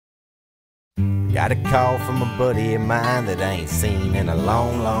Got a call from a buddy of mine that I ain't seen in a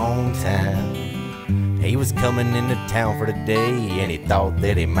long, long time. He was coming into town for the day and he thought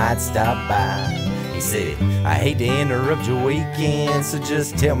that he might stop by. He said, I hate to interrupt your weekend, so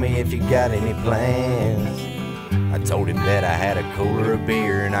just tell me if you got any plans. I told him that I had a cooler of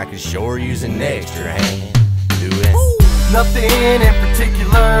beer and I could sure use an extra hand. Doing nothing in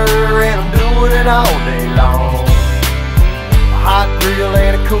particular, and I'm doing it all day long. A hot grill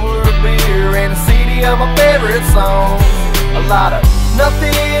and a cooler of beer and a CD of my favorite songs. A lot of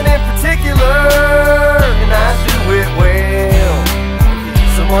nothing in particular, and I do it well.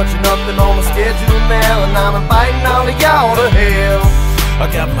 So much of nothing on my schedule now, and I'm inviting all of y'all to hell.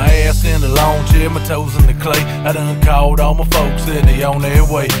 I got my ass in the lawn chair, my toes in the clay. I done called all my folks and they on their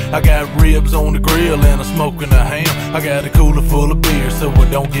way. I got ribs on the grill and I'm smoking a ham. I got a cooler full of beer so I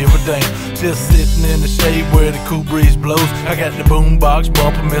don't give a damn. Just sitting in the shade where the cool breeze blows. I got the boombox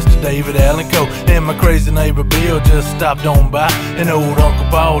bumping Mr. David Allen Coe. And my crazy neighbor Bill just stopped on by. And old Uncle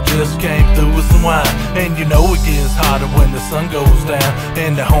Paul just came through with some wine. And you know it gets hotter when the sun goes down.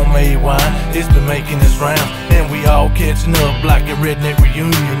 And the homemade wine, it's been making its rounds. And we all catching up like a redneck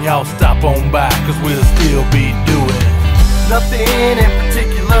reunion. Y'all stop on by, cause we'll still be doing nothing in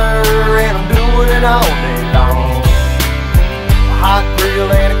particular, and I'm doing it all day long. A hot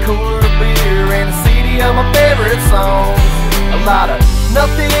grill and a cooler of beer and a CD of my favorite songs. A lot of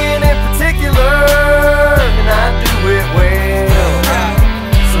nothing in particular, and I do it well.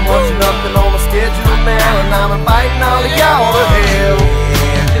 So much of nothing on my schedule now, and I'm inviting all of y'all to hell.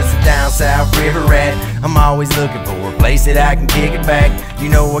 just a down south river rat. I'm always looking for a place that I can kick it back. You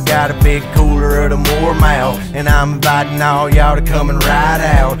know I got a big cooler of the Moore Mouth, and I'm inviting all y'all to come and ride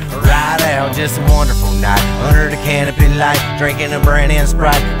out. Just a wonderful night under the canopy light, drinking a brandy and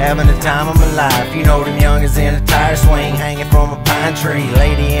Sprite, having the time of my life. You know them youngins in a tire swing, hanging from a pine tree,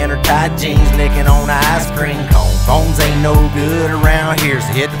 lady in her tight jeans, licking on ice cream cone. Phones ain't no good around here, so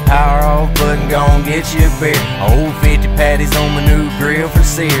hit the power off button, go and get you a beer. Old 50 patties on my new grill for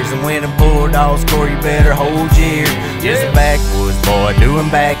Sears, and when the Bulldogs score, you better hold your ear. Just a backwoods boy doing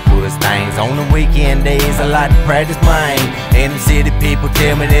backwoods things. On the weekend days I like to practice my aim, and the city people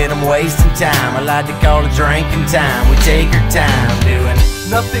tell me that I'm wasting time. I like to call it drinking time. We take our time doing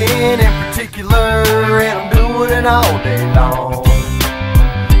nothing in particular, and I'm doing it all day long.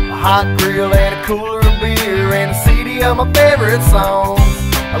 A hot grill and a cooler of beer and a CD of my favorite songs.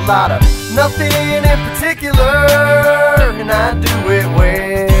 A lot of nothing in particular, and I do it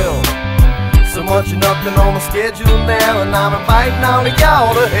well. So much of nothing on my schedule now, and I'm inviting all of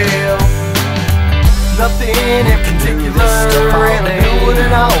y'all to hell. Nothing in particular, and I'm doing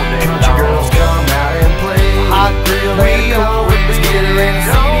it all day long. Girls come out and play. A hot grill and a cooler of beer and a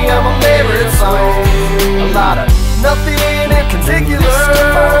CD of my favorite songs. A lot of nothing in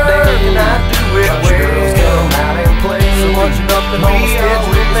particular.